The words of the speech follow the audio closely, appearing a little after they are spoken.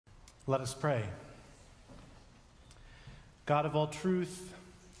Let us pray. God of all truth,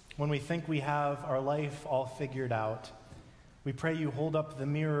 when we think we have our life all figured out, we pray you hold up the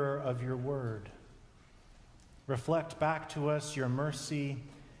mirror of your word. Reflect back to us your mercy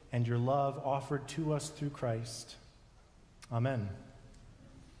and your love offered to us through Christ. Amen.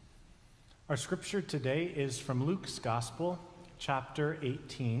 Our scripture today is from Luke's Gospel, chapter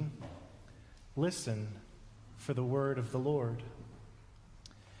 18. Listen for the word of the Lord.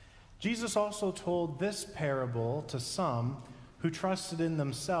 Jesus also told this parable to some who trusted in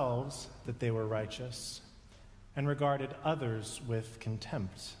themselves that they were righteous and regarded others with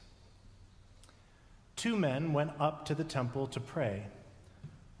contempt. 2 men went up to the temple to pray,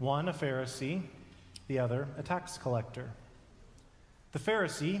 one a Pharisee, the other a tax collector. The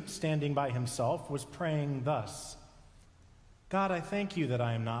Pharisee, standing by himself, was praying thus: God, I thank you that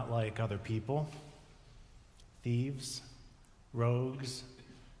I am not like other people, thieves, rogues,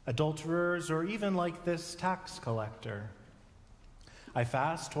 adulterers, or even like this tax collector. I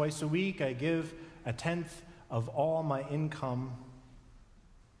fast twice a week. I give a tenth of all my income.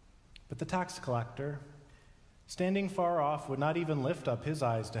 But the tax collector, standing far off, would not even lift up his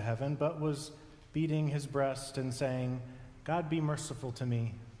eyes to heaven, but was beating his breast and saying, God, be merciful to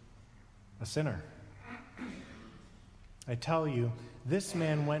me, a sinner. I tell you, this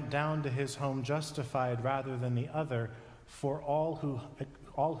man went down to his home justified rather than the other, for all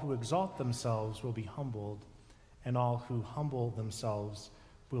who exalt themselves will be humbled, and all who humble themselves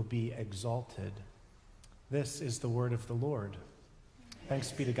will be exalted. This is the word of the Lord.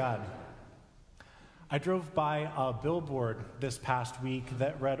 Thanks be to God. I drove by a billboard this past week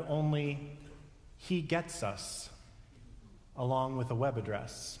that read only, "He gets us," along with a web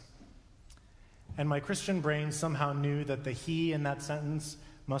address. And my Christian brain somehow knew that the he in that sentence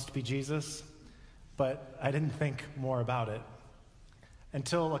must be Jesus, but I didn't think more about it.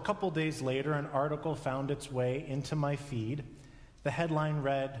 Until a couple days later, an article found its way into my feed. The headline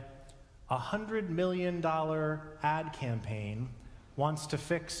read, "$100 million ad campaign wants to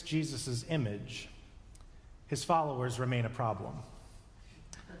fix Jesus' image. His followers remain a problem."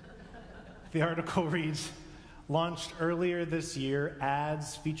 The article reads, launched earlier this year,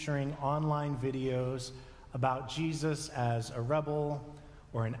 ads featuring online videos about Jesus as a rebel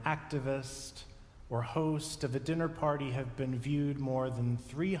or an activist or host of a dinner party have been viewed more than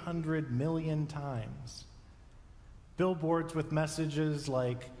 300 million times. Billboards with messages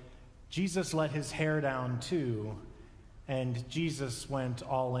like, Jesus let his hair down too, and Jesus went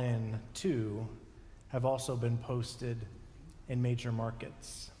all in too, have also been posted in major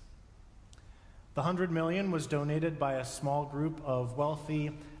markets. The 100 million was donated by a small group of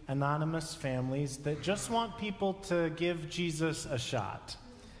wealthy, anonymous families that just want people to give Jesus a shot.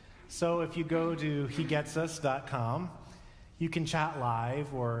 So if you go to hegetsus.com, you can chat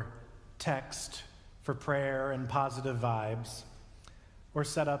live or text for prayer and positive vibes, or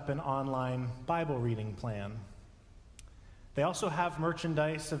set up an online Bible reading plan. They also have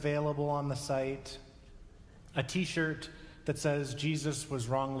merchandise available on the site, a t-shirt that says Jesus was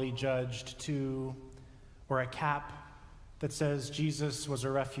wrongly judged too, or a cap that says Jesus was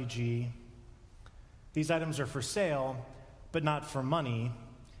a refugee. These items are for sale, but not for money.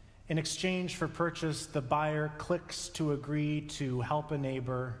 In exchange for purchase, the buyer clicks to agree to help a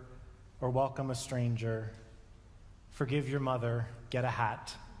neighbor or welcome a stranger, forgive your mother, get a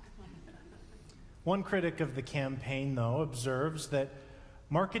hat. One critic of the campaign, though, observes that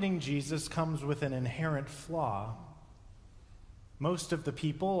marketing Jesus comes with an inherent flaw. Most of the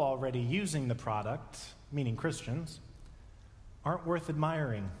people already using the product, meaning Christians, aren't worth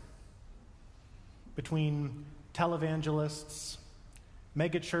admiring. Between televangelists,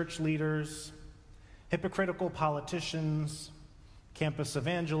 megachurch leaders, hypocritical politicians, campus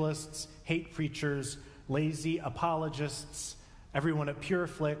evangelists, hate preachers, lazy apologists, everyone at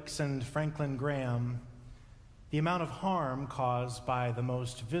PureFlix and Franklin Graham, the amount of harm caused by the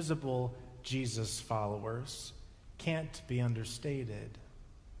most visible Jesus followers can't be understated.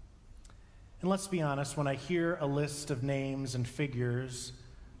 And let's be honest, when I hear a list of names and figures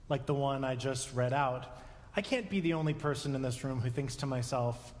like the one I just read out, I can't be the only person in this room who thinks to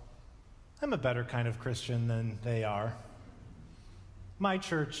myself, I'm a better kind of Christian than they are. My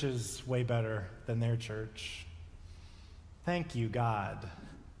church is way better than their church. Thank you, God,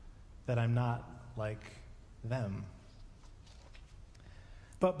 that I'm not like them.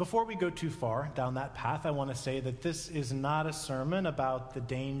 But before we go too far down that path, I want to say that this is not a sermon about the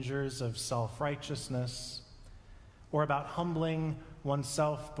dangers of self-righteousness or about humbling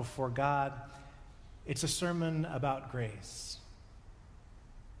oneself before God. It's a sermon about grace.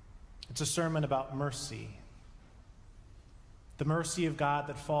 It's a sermon about mercy. the mercy of God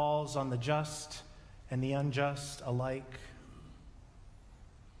that falls on the just and the unjust alike,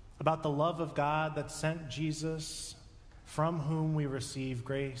 about the love of God that sent Jesus, from whom we receive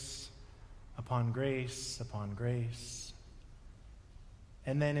grace upon grace upon grace.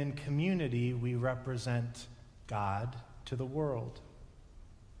 And then in community, we represent God to the world.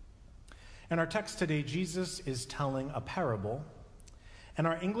 In our text today, Jesus is telling a parable, and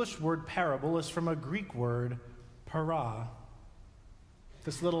our English word parable is from a Greek word, para,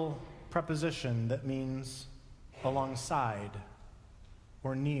 this little preposition that means alongside,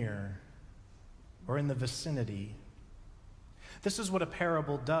 or near, or in the vicinity. This is what a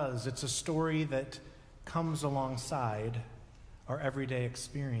parable does. It's a story that comes alongside our everyday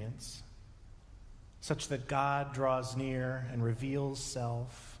experience, such that God draws near and reveals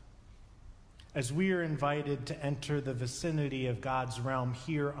self. As we are invited to enter the vicinity of God's realm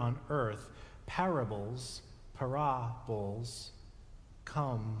here on earth, parables,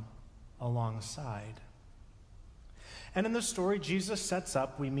 come alongside. And in the story Jesus sets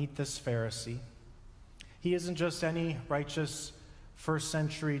up, we meet this Pharisee. He isn't just any righteous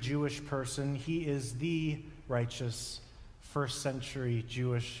first-century Jewish person. He is the righteous first-century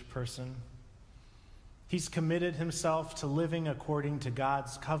Jewish person. He's committed himself to living according to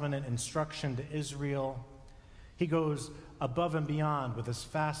God's covenant instruction to Israel. He goes above and beyond with his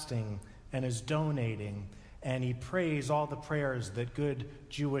fasting and his donating, and he prays all the prayers that good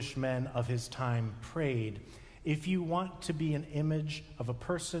Jewish men of his time prayed. If you want to be an image of a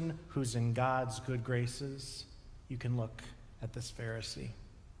person who's in God's good graces, you can look at this Pharisee.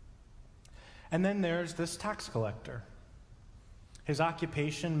 And then there's this tax collector. His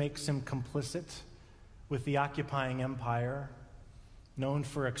occupation makes him complicit with the occupying empire, known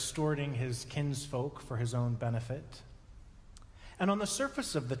for extorting his kinsfolk for his own benefit. And on the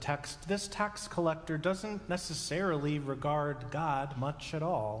surface of the text, this tax collector doesn't necessarily regard God much at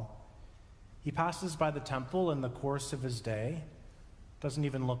all. He passes by the temple in the course of his day, doesn't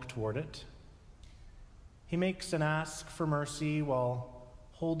even look toward it. He makes an ask for mercy while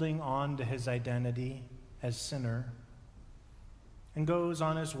holding on to his identity as sinner, and goes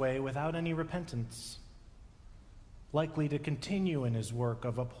on his way without any repentance, likely to continue in his work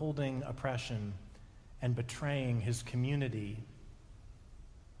of upholding oppression and betraying his community.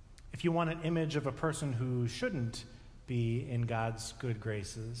 If you want an image of a person who shouldn't be in God's good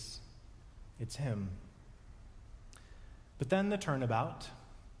graces, it's him. But then the turnabout.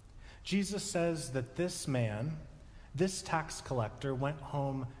 Jesus says that this man, this tax collector, went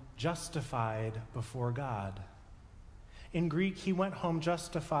home justified before God. In Greek, he went home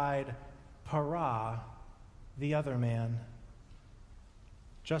justified para, the other man,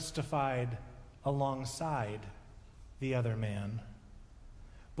 justified alongside the other man.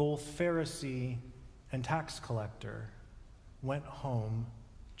 Both Pharisee and tax collector went home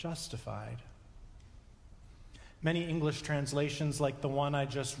justified. Many English translations, like the one I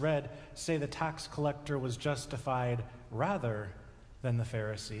just read, say the tax collector was justified rather than the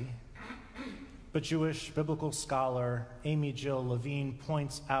Pharisee. But Jewish biblical scholar Amy Jill Levine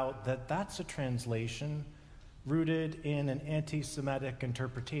points out that that's a translation rooted in an anti-Semitic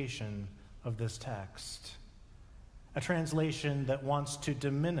interpretation of this text, a translation that wants to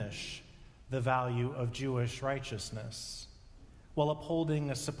diminish the value of Jewish righteousness while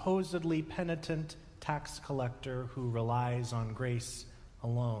upholding a supposedly penitent tax collector who relies on grace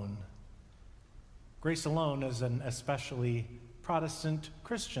alone. Grace alone is an especially Protestant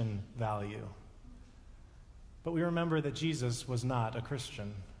Christian value. But we remember that Jesus was not a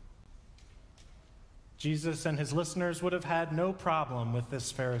Christian. Jesus and his listeners would have had no problem with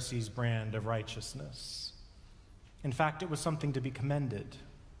this Pharisee's brand of righteousness. In fact, it was something to be commended.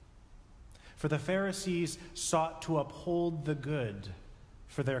 For the Pharisees sought to uphold the good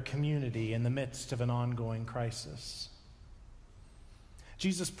for their community in the midst of an ongoing crisis.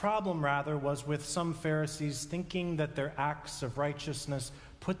 Jesus' problem, rather, was with some Pharisees thinking that their acts of righteousness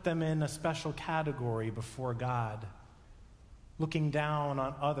put them in a special category before God, looking down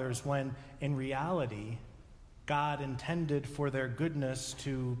on others when, in reality, God intended for their goodness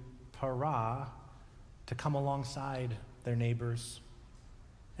to come alongside their neighbors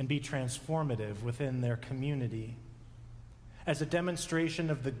and be transformative within their community, as a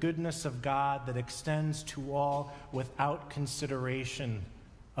demonstration of the goodness of God that extends to all without consideration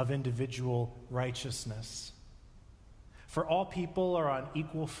of individual righteousness. For all people are on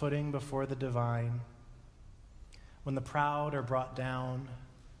equal footing before the divine. When the proud are brought down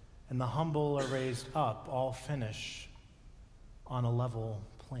and the humble are raised up, all finish on a level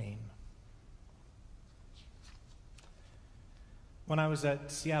plane. When I was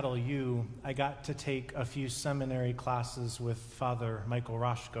at Seattle U, I got to take a few seminary classes with Father Michael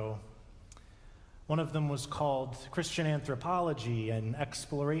Roshko. One of them was called Christian Anthropology and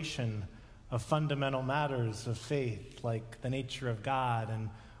Exploration of Fundamental Matters of Faith, like the nature of God and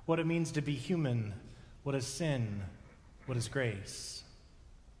what it means to be human, what is sin, what is grace.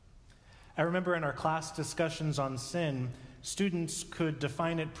 I remember in our class discussions on sin, students could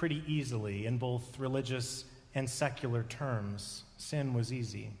define it pretty easily in both religious and secular terms. Sin was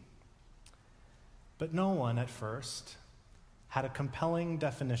easy. But no one at first had a compelling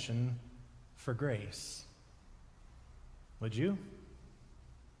definition for grace. Would you?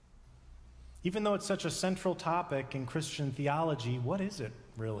 Even though it's such a central topic in Christian theology, what is it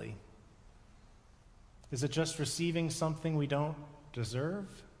really? Is it just receiving something we don't deserve?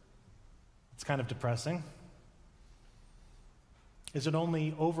 It's kind of depressing. Is it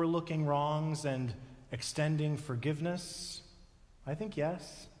only overlooking wrongs and extending forgiveness? I think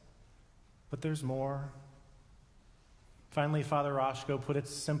yes, but there's more. Finally, Father Roshko put it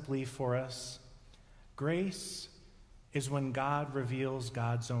simply for us. Grace is when God reveals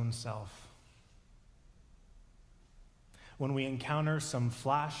God's own self. When we encounter some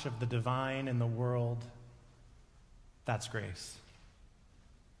flash of the divine in the world, that's grace.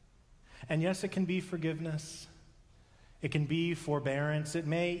 And yes, it can be forgiveness. It can be forbearance. It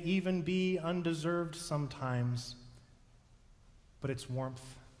may even be undeserved sometimes. But it's warmth.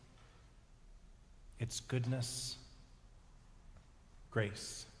 It's goodness.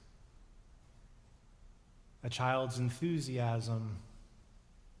 Grace. A child's enthusiasm.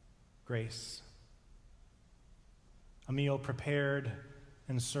 Grace. A meal prepared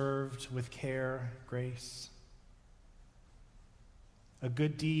and served with care. Grace. A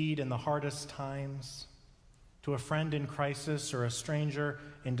good deed in the hardest times. To a friend in crisis or a stranger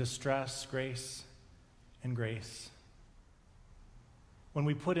in distress. Grace and grace. When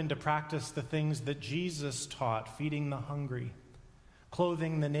we put into practice the things that Jesus taught, feeding the hungry,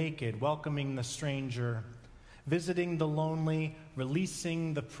 clothing the naked, welcoming the stranger, visiting the lonely,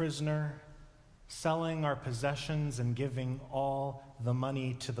 releasing the prisoner, selling our possessions and giving all the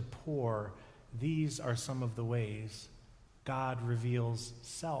money to the poor, these are some of the ways God reveals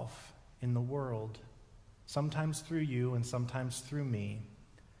self in the world, sometimes through you and sometimes through me.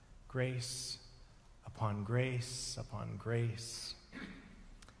 Grace upon grace upon grace.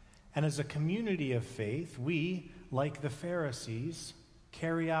 And as a community of faith, we, like the Pharisees,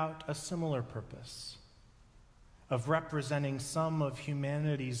 carry out a similar purpose of representing some of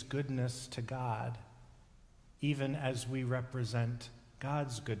humanity's goodness to God, even as we represent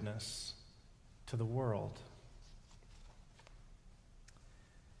God's goodness to the world.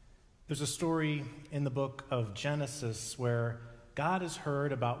 There's a story in the book of Genesis where God has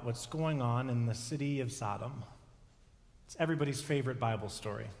heard about what's going on in the city of Sodom. It's everybody's favorite Bible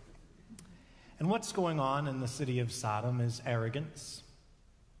story. And what's going on in the city of Sodom is arrogance,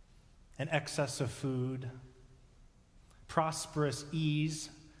 an excess of food, prosperous ease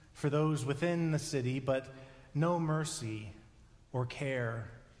for those within the city, but no mercy or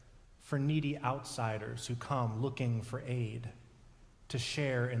care for needy outsiders who come looking for aid to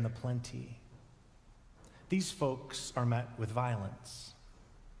share in the plenty. These folks are met with violence.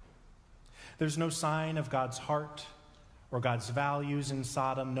 There's no sign of God's heart or God's values in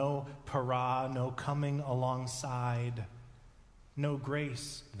Sodom, no para, no coming alongside, no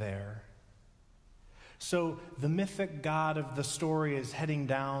grace there. So the mythic God of the story is heading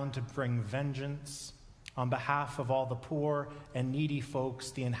down to bring vengeance on behalf of all the poor and needy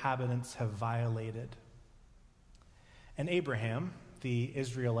folks the inhabitants have violated. And Abraham, the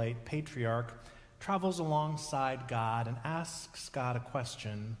Israelite patriarch, travels alongside God and asks God a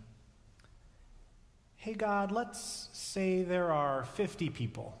question. Hey God, let's say there are 50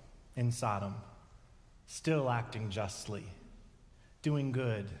 people in Sodom, still acting justly, doing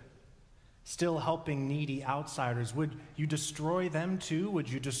good, still helping needy outsiders. Would you destroy them too? Would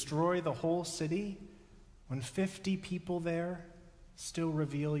you destroy the whole city when 50 people there still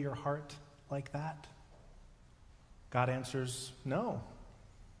reveal your heart like that? God answers, no.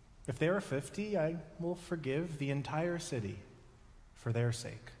 If there are 50, I will forgive the entire city for their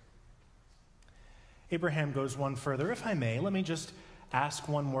sake. Abraham goes one further. If I may, let me just ask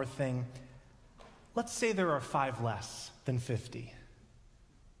one more thing. Let's say there are 5 less than 50.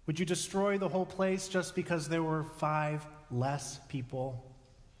 Would you destroy the whole place just because there were 5 less people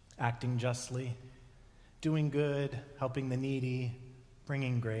acting justly, doing good, helping the needy,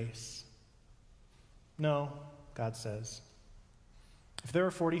 bringing grace? No, God says. If there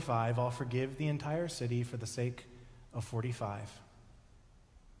are 45, I'll forgive the entire city for the sake of 45.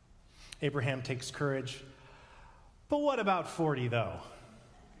 Abraham takes courage. But what about 40, though?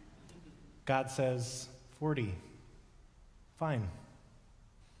 God says, 40. Fine.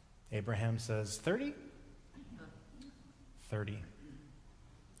 Abraham says, 30? 30.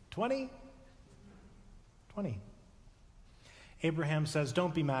 20? 20. Abraham says,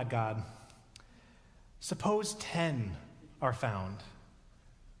 don't be mad, God. Suppose 10 are found.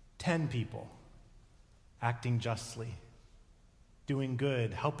 10 people acting justly, doing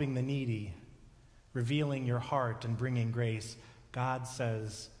good, helping the needy, revealing your heart and bringing grace. God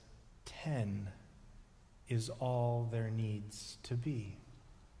says 10 is all there needs to be.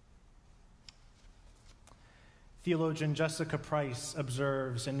 Theologian Jessica Price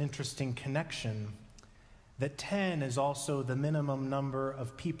observes an interesting connection that 10 is also the minimum number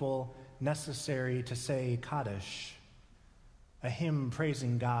of people necessary to say Kaddish, a hymn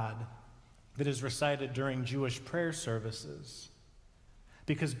praising God that is recited during Jewish prayer services.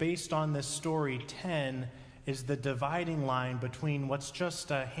 Because based on this story, 10 is the dividing line between what's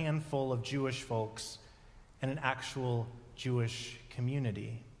just a handful of Jewish folks and an actual Jewish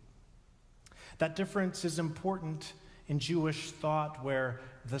community. That difference is important in Jewish thought, where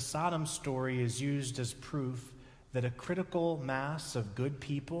the Sodom story is used as proof that a critical mass of good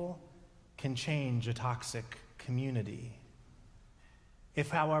people can change a toxic community.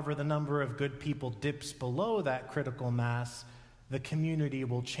 If, however, the number of good people dips below that critical mass, the community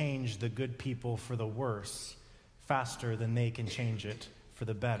will change the good people for the worse faster than they can change it for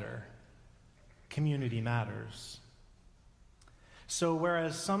the better. Community matters. So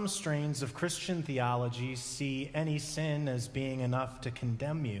whereas some strains of Christian theology see any sin as being enough to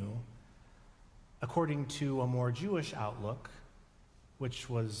condemn you, according to a more Jewish outlook, which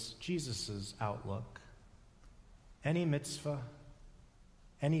was Jesus' outlook, any mitzvah,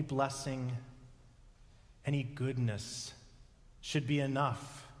 any blessing, any goodness should be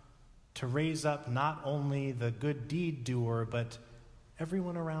enough to raise up not only the good deed doer, but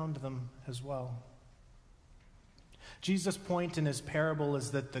everyone around them as well. Jesus' point in his parable is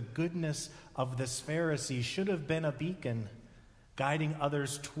that the goodness of this Pharisee should have been a beacon, guiding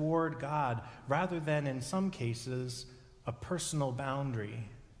others toward God, rather than, in some cases, a personal boundary,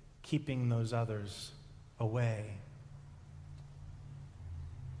 keeping those others away.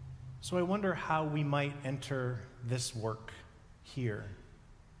 So I wonder how we might enter this work here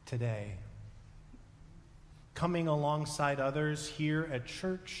today. Coming alongside others here at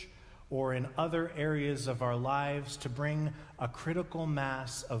church or in other areas of our lives to bring a critical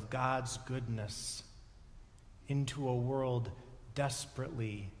mass of God's goodness into a world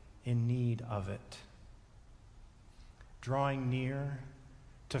desperately in need of it. Drawing near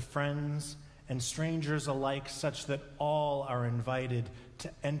to friends and strangers alike such that all are invited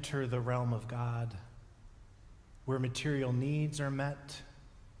to enter the realm of God, where material needs are met,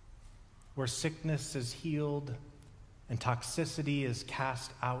 where sickness is healed and toxicity is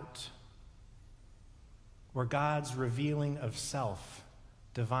cast out, where God's revealing of self,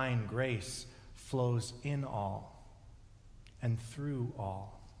 divine grace, flows in all and through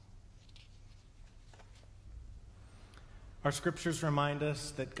all. Our scriptures remind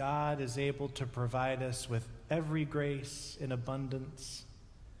us that God is able to provide us with every grace in abundance,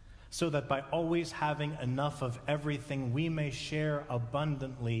 so that by always having enough of everything, we may share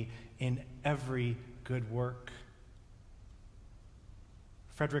abundantly in every good work.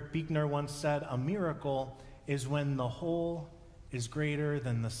 Frederick Buechner once said, "A miracle is when the whole is greater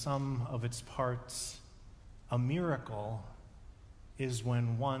than the sum of its parts. A miracle is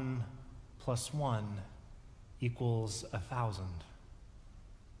when 1 + 1 equals 1,000.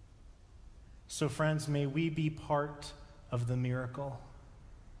 So friends, may we be part of the miracle,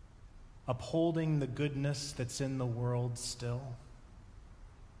 upholding the goodness that's in the world still,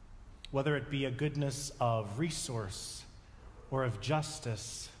 whether it be a goodness of resource or of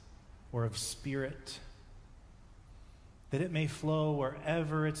justice or of spirit, that it may flow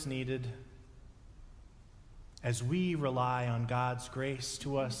wherever it's needed as we rely on God's grace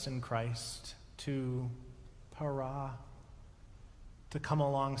to us in Christ to come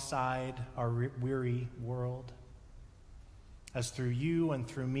alongside our weary world, as through you and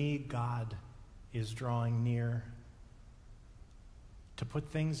through me, God is drawing near to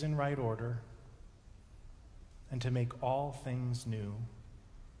put things in right order and to make all things new.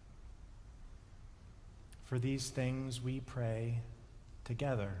 For these things we pray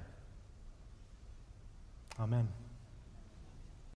together. Amen.